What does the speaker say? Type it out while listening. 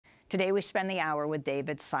Today we spend the hour with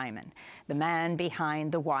David Simon, the man behind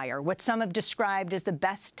The Wire, what some have described as the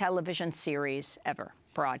best television series ever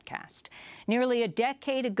broadcast. Nearly a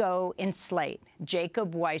decade ago in Slate,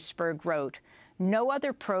 Jacob Weisberg wrote, "No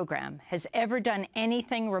other program has ever done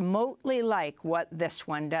anything remotely like what this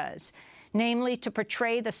one does, namely to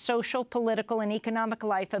portray the social, political, and economic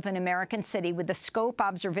life of an American city with the scope,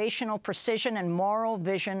 observational precision, and moral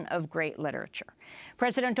vision of great literature."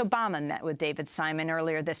 President Obama met with David Simon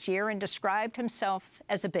earlier this year and described himself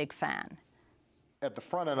as a big fan. At the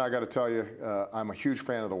front end, I got to tell you, I'm a huge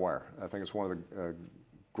fan of The Wire. I think it's one of the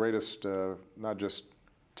greatest, not just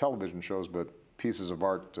television shows, but pieces of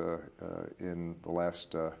art in the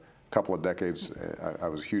last couple of decades. I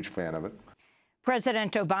was a huge fan of it.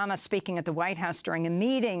 President Obama speaking at the White House during a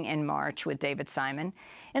meeting in March with David Simon.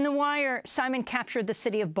 In The Wire, Simon captured the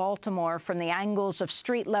city of Baltimore from the angles of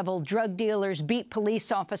street-level drug dealers, beat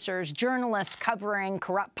police officers, journalists covering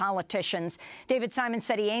corrupt politicians. David Simon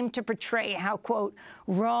said he aimed to portray how, quote,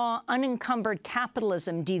 raw, unencumbered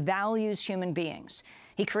capitalism devalues human beings.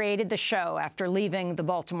 He created the show after leaving the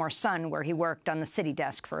Baltimore Sun, where he worked on the city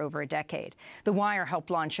desk for over a decade. The Wire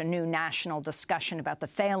helped launch a new national discussion about the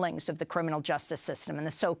failings of the criminal justice system and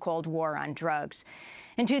the so-called war on drugs.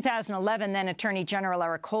 In 2011, then Attorney General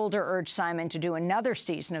Eric Holder urged Simon to do another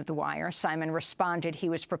season of The Wire. Simon responded he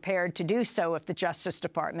was prepared to do so if the Justice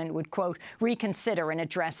Department would, quote, reconsider and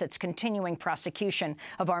address its continuing prosecution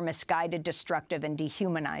of our misguided, destructive, and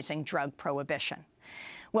dehumanizing drug prohibition.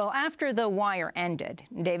 Well, after The Wire ended,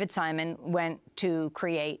 David Simon went to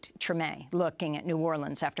create Treme, looking at New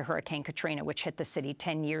Orleans after Hurricane Katrina, which hit the city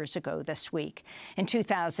 10 years ago this week. In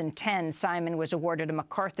 2010, Simon was awarded a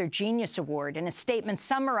MacArthur Genius Award. In a statement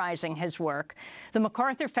summarizing his work, the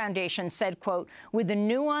MacArthur Foundation said, quote, with the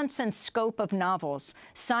nuance and scope of novels,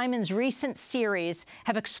 Simon's recent series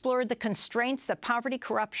have explored the constraints that poverty,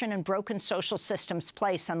 corruption, and broken social systems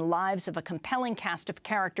place on the lives of a compelling cast of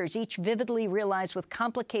characters, each vividly realized with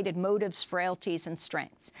complicated motives, frailties, and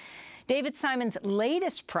strengths. David Simon's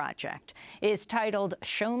latest project is titled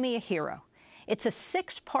Show Me a Hero. It's a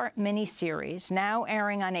 6-part miniseries now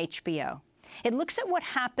airing on HBO. It looks at what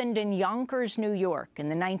happened in Yonkers, New York in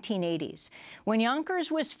the 1980s, when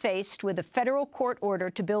Yonkers was faced with a federal court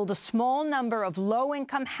order to build a small number of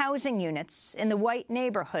low-income housing units in the white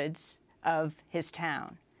neighborhoods of his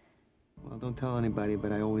town. Well, don't tell anybody,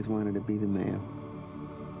 but I always wanted to be the mayor.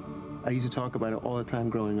 I used to talk about it all the time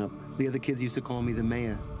growing up. The other kids used to call me the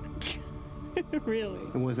mayor. Really?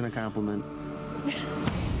 It wasn't a compliment.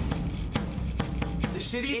 The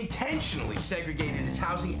city intentionally segregated its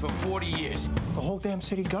housing for 40 years. The whole damn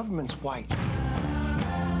city government's white.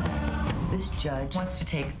 This judge wants to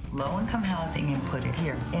take low-income housing and put it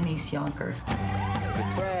here in East Yonkers. The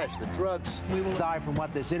trash, the drugs. We will die from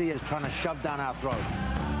what the city is trying to shove down our throat.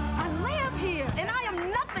 I live here, and I am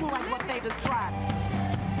nothing like what they describe.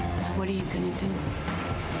 So what are you gonna do?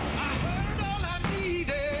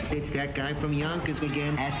 It's that guy from Yonkers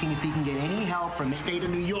again, asking if he can get any help from the state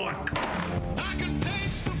of New York. I can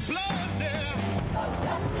taste the blood there.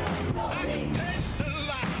 I can taste the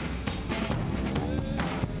light.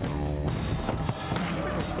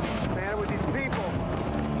 What's the matter with these people?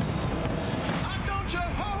 Don't you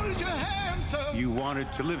hold your hands up. You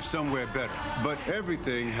wanted to live somewhere better, but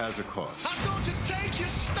everything has a cost. Don't you take your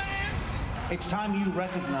stance. It's time you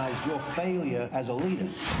recognized your failure as a leader.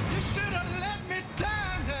 You should have let me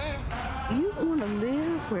down there. You want to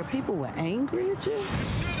live where people were angry at you? You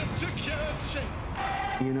should have took your shit.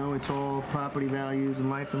 You know, it's all property values and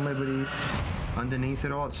life and liberty. Underneath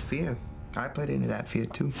it all, it's fear. I played into that fear,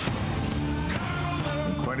 too.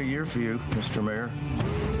 Quite a year for you, Mr. Mayor.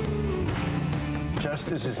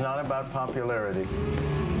 Justice is not about popularity.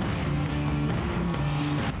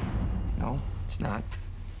 No, it's not.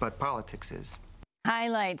 But politics is.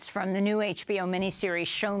 Highlights from the new HBO miniseries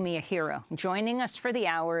Show Me a Hero. Joining us for the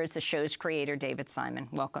hour is the show's creator, David Simon.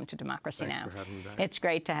 Welcome to Democracy Now! Thanks for having me back. It's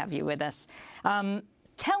great to have you with us.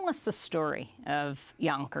 Tell us the story of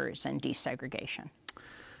Yonkers and desegregation.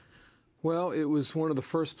 Well, it was one of the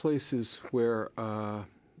first places where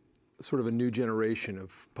sort of a new generation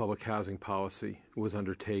of public housing policy was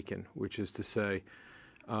undertaken, which is to say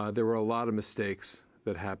there were a lot of mistakes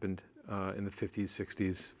that happened in the 50s,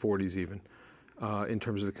 60s, 40s even, in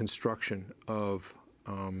terms of the construction of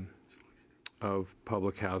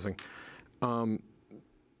public housing.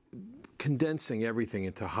 Condensing everything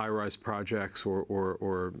into high-rise projects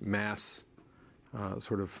or mass,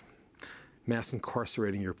 sort of mass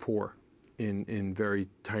incarcerating your poor in very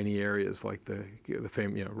tiny areas like the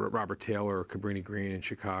famous, Robert Taylor or Cabrini Green in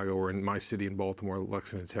Chicago, or in my city in Baltimore,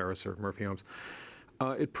 Lexington Terrace or Murphy Homes.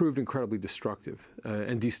 It proved incredibly destructive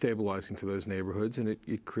and destabilizing to those neighborhoods, and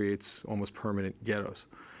it creates almost permanent ghettos.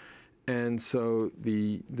 And so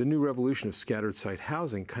the new revolution of scattered site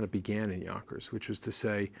housing kind of began in Yonkers, which was to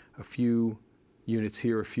say a few units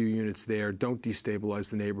here, a few units there, don't destabilize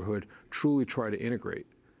the neighborhood, truly try to integrate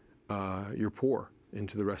your poor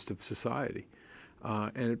into the rest of society.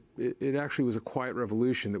 And it actually was a quiet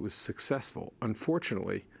revolution that was successful.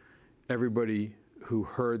 Unfortunately, everybody who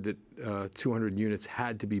heard that 200 units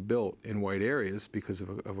had to be built in white areas because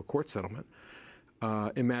of a court settlement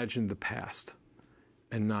imagined the past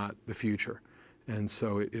and not the future. And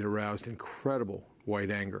so it aroused incredible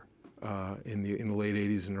white anger in the late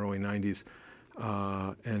 80s and early 90s,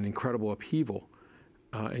 and incredible upheaval.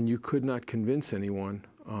 And you could not convince anyone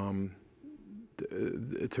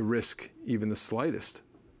to risk even the slightest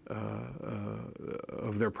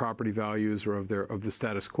of their property values or of the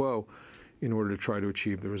status quo in order to try to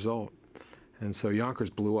achieve the result. And so Yonkers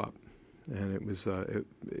blew up, and it was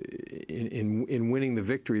in winning the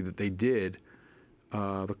victory that they did.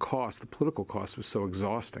 The political cost was so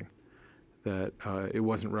exhausting that it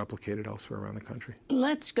wasn't replicated elsewhere around the country.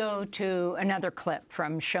 Let's go to another clip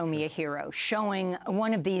from Show Me a Hero, showing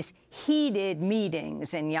one of these heated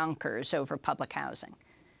meetings in Yonkers over public housing.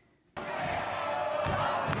 As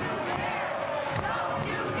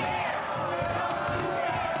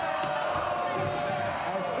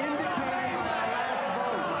indicated by our last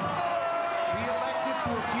vote, we elected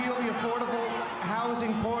to appeal the affordable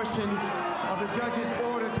housing portion of the judge's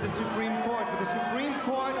order to the Supreme Court, but the Supreme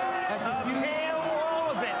Court has refused. Appeal all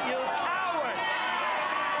of it, you coward!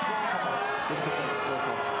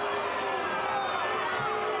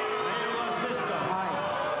 Mayor LaSisto. Aye.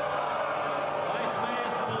 Vice Mayor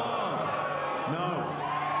Spallone. No.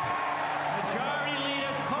 Majority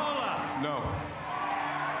Leader Cola. No.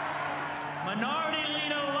 Minority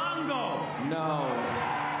Leader Longo. No.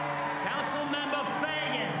 Council Member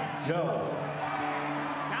Fagan. No.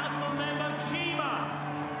 Council Member Chima.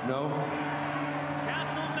 No.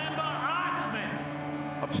 Council Member Oxman.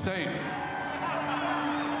 Abstain. I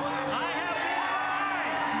have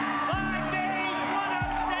been 5 days, 1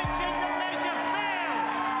 abstention. The measure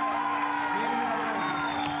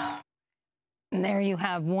fails. And there you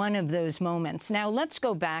have one of those moments. Now let's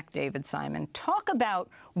go back, David Simon. Talk about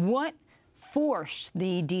what forced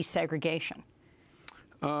the desegregation.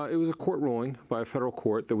 It was a court ruling by a federal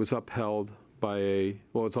court that was upheld by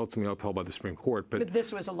it's ultimately upheld by the Supreme Court. But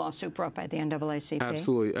this was a lawsuit brought by the NAACP.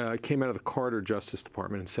 Absolutely. It came out of the Carter Justice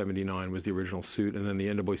Department in '79 was the original suit, and then the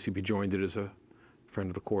NAACP joined it as a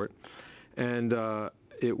friend of the court. And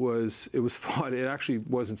it was fought. It actually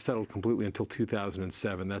wasn't settled completely until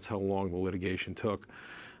 2007. That's how long the litigation took.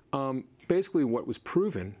 Basically, what was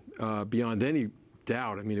proven beyond any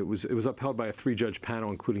doubt, I mean, it was upheld by a 3-judge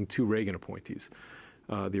panel, including 2 Reagan appointees,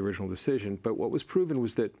 the original decision. But what was proven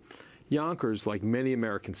was that Yonkers, like many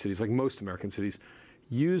American cities, like most American cities,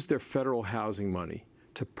 used their federal housing money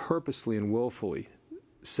to purposely and willfully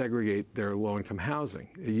segregate their low-income housing.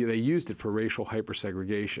 They used it for racial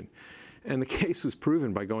hypersegregation. And the case was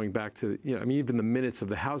proven by going back to, even the minutes of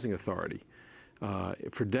the Housing Authority.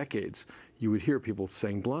 For decades, you would hear people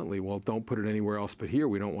saying bluntly, "Well, don't put it anywhere else but here.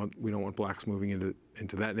 We don't want blacks moving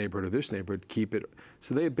into that neighborhood or this neighborhood. Keep it."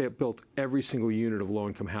 So they built every single unit of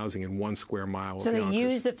low-income housing in 1 square mile of Yonkers. So they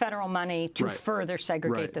used the federal money to further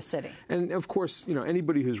segregate the city. And of course,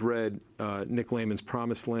 anybody who's read Nick Lehman's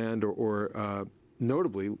Promised Land or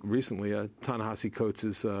notably recently Ta-Nehisi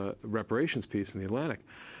Coates' reparations piece in the Atlantic,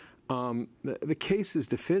 the case is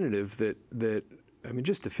definitive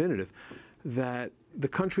just definitive, that the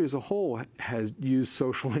country as a whole has used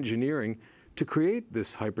social engineering to create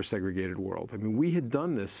this hyper-segregated world. I mean, we had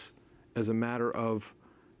done this as a matter of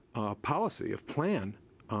policy, of plan,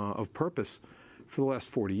 of purpose for the last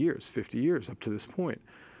 40 years, 50 years up to this point.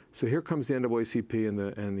 So here comes the NAACP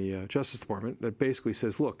and the Justice Department that basically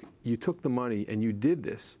says, look, you took the money and you did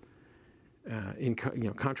this,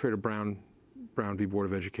 contrary to Brown v. Board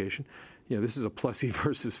of Education. This is a Plessy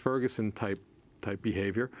versus Ferguson type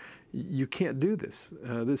behavior. You can't do this.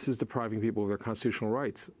 This is depriving people of their constitutional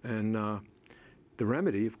rights. And the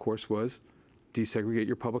remedy, of course, was desegregate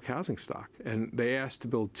your public housing stock. And they asked to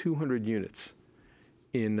build 200 units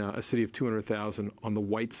in a city of 200,000 on the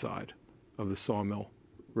white side of the Sawmill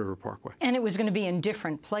River Parkway. And it was going to be in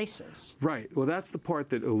different places. Right. Well, that's the part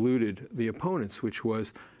that eluded the opponents, which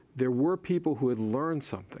was there were people who had learned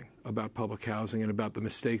something about public housing and about the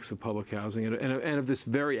mistakes of public housing and of this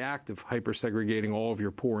very act of hyper-segregating all of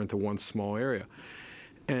your poor into one small area.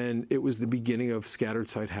 And it was the beginning of scattered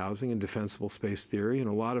site housing and defensible space theory and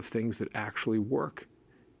a lot of things that actually work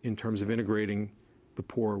in terms of integrating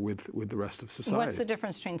the poor with the rest of society. What's the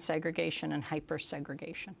difference between segregation and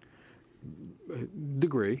hypersegregation?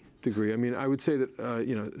 Degree. I mean, I would say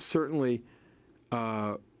that, certainly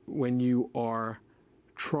when you are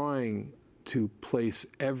trying to place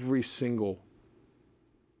every single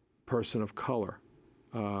person of color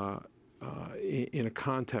in a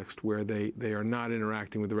context where they are not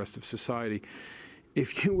interacting with the rest of society,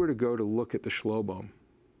 if you were to go to look at the Schlobohm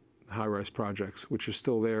high-rise projects, which are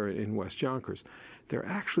still there in West Yonkers, they're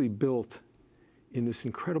actually built in this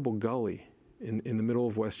incredible gully in the middle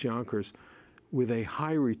of West Yonkers with a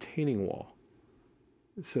high retaining wall.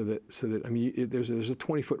 So that I mean, there's a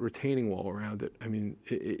 20-foot retaining wall around it. I mean,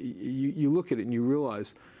 you look at it and you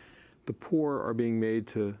realize the poor are being made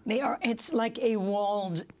to. They are. It's like a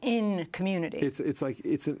walled-in community. It's like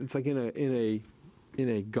in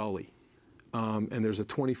a gully, and there's a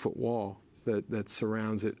 20-foot wall that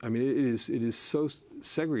surrounds it. I mean, it is so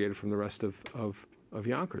segregated from the rest of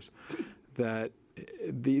Yonkers that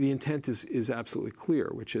the intent is absolutely clear,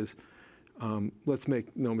 which is let's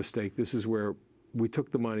make no mistake. This is where we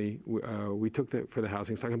took the money. We took that for the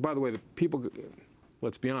housing stock. And by the way, the people.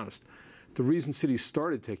 Let's be honest. The reason cities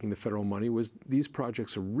started taking the federal money was these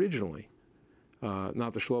projects originally,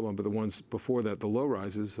 not the Schlobohm, but the ones before that, the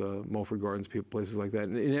low-rises, Mulford Gardens, places like that,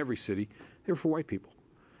 in every city, they were for white people.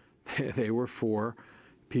 They were for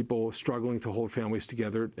people struggling to hold families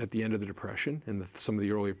together at the end of the Depression, and some of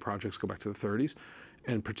the earlier projects go back to the 30s,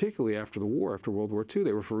 and particularly after the war, after World War II,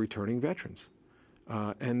 they were for returning veterans.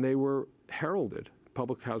 And they were heralded,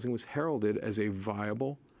 public housing was heralded as a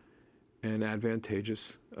viable and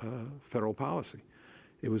advantageous federal policy.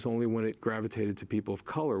 It was only when it gravitated to people of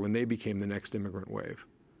color, when they became the next immigrant wave,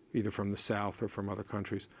 either from the South or from other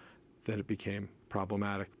countries, that it became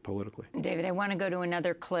problematic politically. David, I want to go to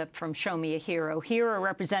another clip from Show Me a Hero. Here, a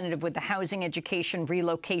representative with the Housing Education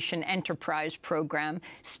Relocation Enterprise Program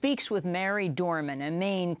speaks with Mary Dorman, a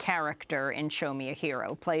main character in Show Me a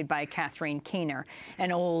Hero, played by Catherine Keener,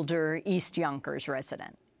 an older East Yonkers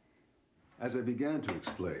resident. As I began to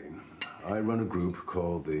explain, I run a group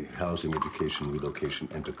called the Housing Education Relocation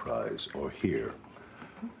Enterprise, or HERE.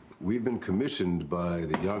 We've been commissioned by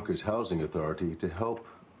the Yonkers Housing Authority to help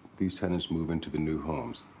these tenants move into the new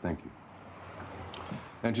homes. Thank you.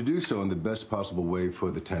 And to do so in the best possible way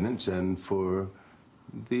for the tenants and for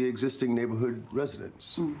the existing neighborhood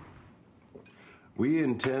residents. We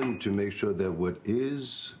intend to make sure that what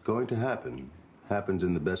is going to happen happens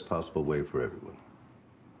in the best possible way for everyone.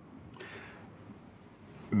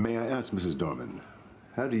 May I ask, Mrs. Dorman,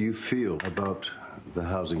 how do you feel about the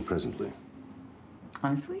housing presently?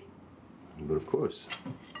 Honestly? But of course.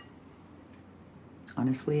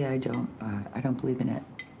 Honestly, I don't believe in it.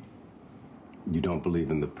 You don't believe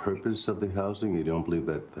in the purpose of the housing? You don't believe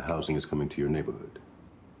that the housing is coming to your neighborhood?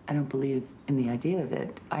 I don't believe in the idea of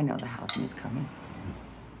it. I know the housing is coming.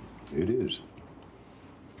 It is.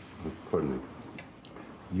 Pardon me.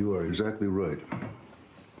 You are exactly right.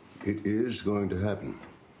 It is going to happen.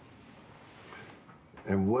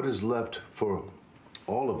 And what is left for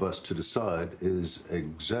all of us to decide is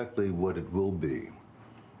exactly what it will be.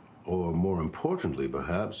 Or more importantly,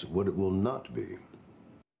 perhaps, what it will not be.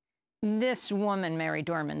 This woman, Mary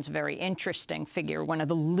Dorman's a very interesting figure, one of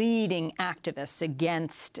the leading activists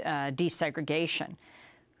against desegregation,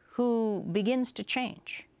 who begins to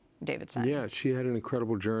change, David Simon. Yeah, she had an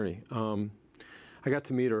incredible journey. I got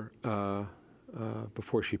to meet her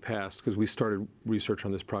before she passed, because we started research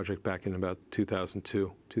on this project back in about 2002,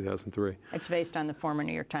 2003. It's based on the former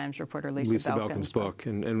New York Times reporter Lisa Belkin's book.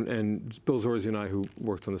 And Bill Zorzi and I, who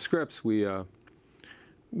worked on the scripts, we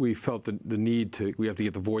felt the need to, we have to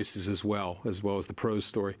get the voices as well as the prose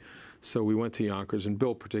story. So we went to Yonkers, and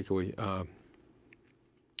Bill particularly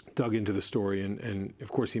dug into the story, and of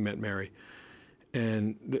course he met Mary.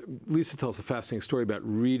 And Lisa tells a fascinating story about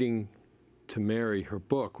reading to Mary her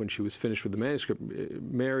book when she was finished with the manuscript.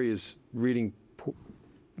 Mary is reading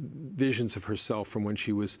visions of herself from when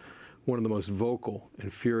she was one of the most vocal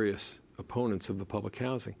and furious opponents of the public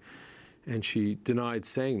housing. And she denied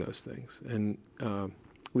saying those things. And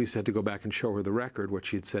Lisa had to go back and show her the record, what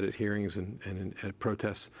she had said at hearings and at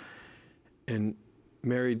protests. And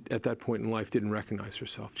Mary, at that point in life, didn't recognize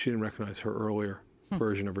herself. She didn't recognize her earlier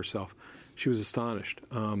version of herself. She was astonished.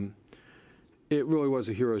 It really was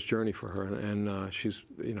a hero's journey for her, and she's,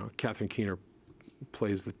 Catherine Keener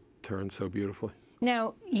plays the turn so beautifully.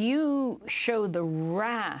 Now, you show the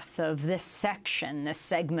wrath of this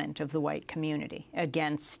segment of the white community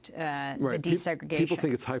against the desegregation. People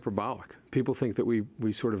think it's hyperbolic. People think that we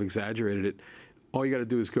sort of exaggerated it. all you got to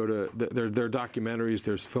do is go to there are documentaries.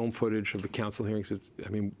 There's film footage of the council hearings. I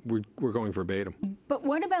mean, we're going verbatim. But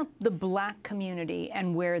what about the black community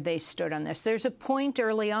and where they stood on this? There's a point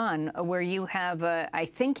early on where you have, I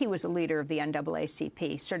think he was a leader of the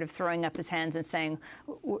NAACP, sort of throwing up his hands and saying,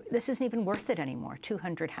 this isn't even worth it anymore,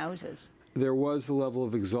 200 houses. There was a level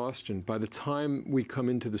of exhaustion. By the time we come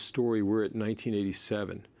into the story, we're at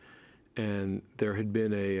 1987, and there had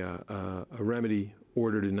been a remedy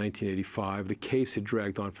ordered in 1985. The case had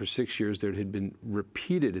dragged on for 6 years. There had been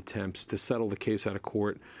repeated attempts to settle the case out of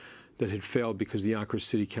court that had failed because the Yonkers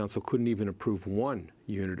City Council couldn't even approve one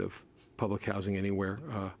unit of public housing anywhere.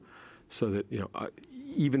 So that,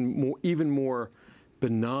 even more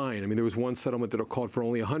benign. I mean, there was one settlement that called for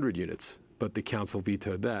only 100 units, but the council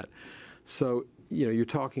vetoed that. So, you're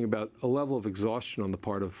talking about a level of exhaustion on the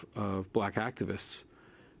part of black activists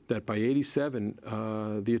that by 87,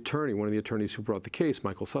 the attorney, one of the attorneys who brought the case,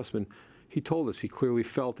 Michael Sussman, he told us he clearly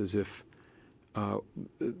felt as if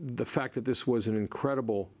the fact that this was an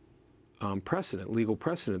incredible precedent, legal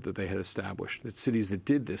precedent that they had established, that cities that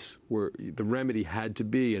did this the remedy had to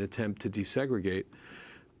be an attempt to desegregate.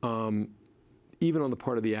 Even on the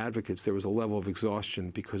part of the advocates, there was a level of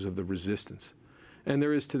exhaustion because of the resistance. And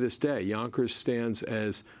there is to this day. Yonkers stands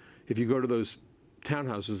as, if you go to those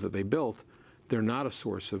townhouses that they built, they're not a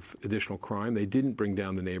source of additional crime. They didn't bring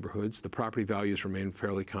down the neighborhoods. The property values remain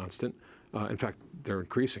fairly constant. In fact, they're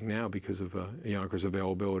increasing now because of Yonkers'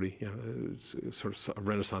 availability. It's sort of a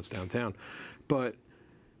renaissance downtown. But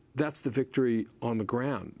that's the victory on the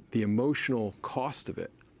ground, the emotional cost of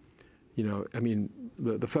it. I mean,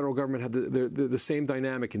 the federal government had the same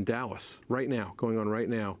dynamic in Dallas right now, going on right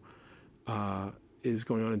now, is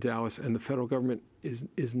going on in Dallas, and the federal government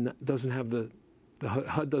doesn't have the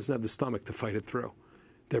HUD doesn't have the stomach to fight it through.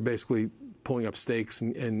 They're basically pulling up stakes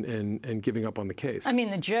and giving up on the case. I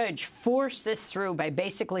mean, the judge forced this through by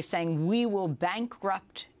basically saying, we will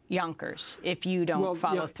bankrupt Yonkers if you don't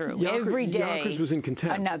follow through. Every day, Yonkers was in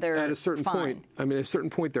contempt. Another at a certain fine. point. I mean, at a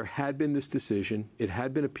certain point, there had been this decision. It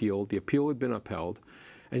had been appealed. The appeal had been upheld,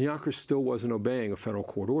 and Yonkers still wasn't obeying a federal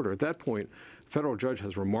court order. At that point, a federal judge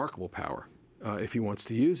has remarkable power, if he wants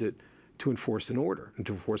to use it, to enforce an order and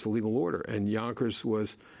to enforce a legal order. And Yonkers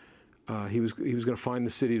was, he was going to fine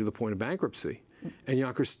the city to the point of bankruptcy, and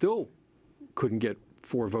Yonkers still couldn't get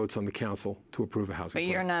 4 votes on the council to approve a housing plan.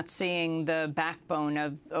 But you're not seeing the backbone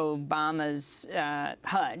of Obama's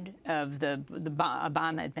HUD, of the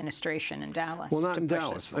Obama administration in Dallas. Well, not in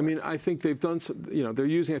Dallas. I mean, I think they've done, they're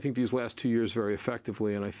using, I think, these last 2 years very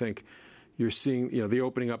effectively, and I think you're seeing, the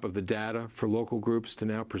opening up of the data for local groups to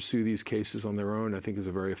now pursue these cases on their own, I think is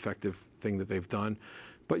a very effective thing that they've done.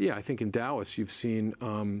 But yeah, I think in Dallas you've seen,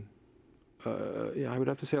 I would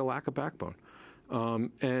have to say, a lack of backbone.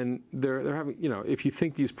 And they're having, if you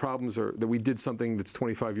think these problems are, that we did something that's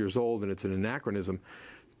 25 years old and it's an anachronism,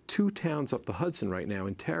 2 towns up the Hudson right now,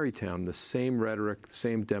 in Tarrytown, the same rhetoric, the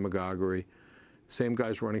same demagoguery, same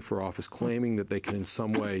guys running for office claiming that they can in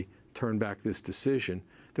some way turn back this decision.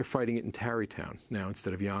 They're fighting it in Tarrytown now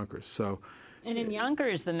instead of Yonkers. So, and in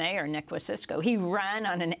Yonkers, the mayor, Nick Wasisco, he ran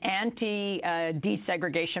on an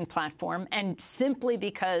anti-desegregation platform, and simply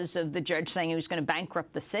because of the judge saying he was going to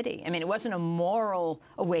bankrupt the city. I mean, it wasn't a moral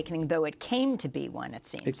awakening, though it came to be one, it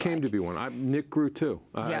seems. It came to be one. Nick grew, too.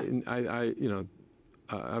 Yeah.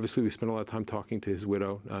 Obviously, we spent a lot of time talking to his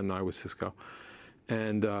widow, Nye Wasisco,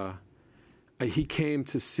 and he came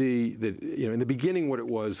to see that, in the beginning what it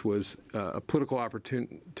was a political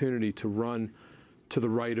opportunity to run to the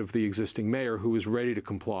right of the existing mayor who was ready to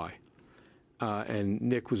comply. And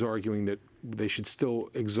Nick was arguing that they should still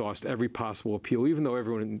exhaust every possible appeal, even though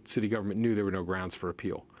everyone in city government knew there were no grounds for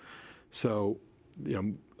appeal. So,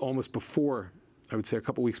 almost before, I would say a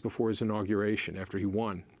couple weeks before his inauguration, after he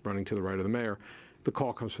won, running to the right of the mayor, the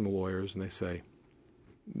call comes from the lawyers and they say,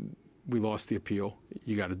 we lost the appeal,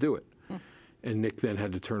 you got to do it. And Nick then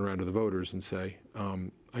had to turn around to the voters and say,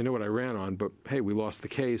 I know what I ran on, but hey, we lost the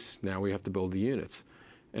case, now we have to build the units.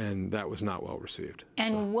 And that was not well received.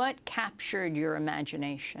 And what captured your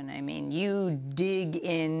imagination? I mean, you dig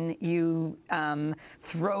in, you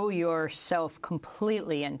throw yourself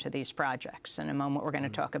completely into these projects. In a moment, we're going to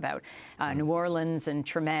talk about New Orleans and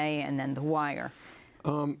Treme and then The Wire.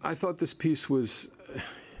 I thought this piece was,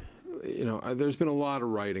 there's been a lot of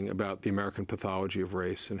writing about the American pathology of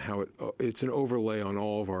race and how it's an overlay on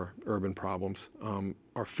all of our urban problems,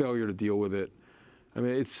 our failure to deal with it. I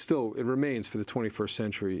mean, it remains for the 21st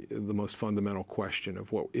century the most fundamental question of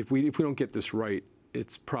what, if we don't get this right,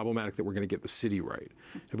 it's problematic that we're going to get the city right.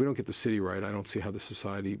 If we don't get the city right, I don't see how the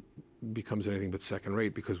society becomes anything but second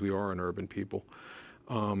rate, because we are an urban people.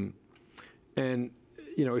 And,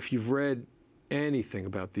 if you've read anything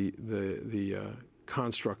about the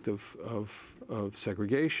construct of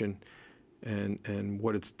segregation and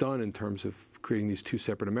what it's done in terms of creating these two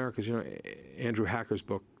separate Americas. You know, Andrew Hacker's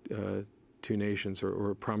book, Two Nations,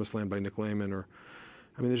 or Promised Land by Nick Lehman,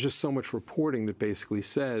 I mean, there's just so much reporting that basically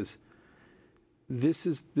says this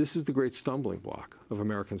is the great stumbling block of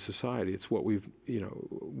American society. It's what we've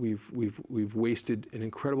wasted an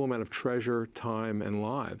incredible amount of treasure, time, and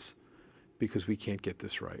lives because we can't get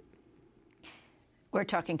this right. We're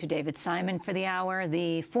talking to David Simon for the hour,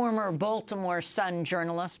 the former Baltimore Sun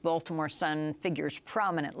journalist. Baltimore Sun figures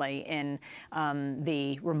prominently in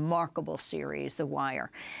the remarkable series, The Wire,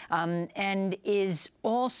 and is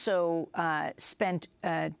also spent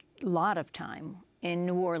a lot of time in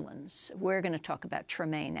New Orleans. We're going to talk about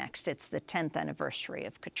Treme next. It's the 10th anniversary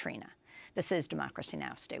of Katrina. This is Democracy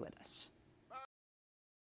Now! Stay with us.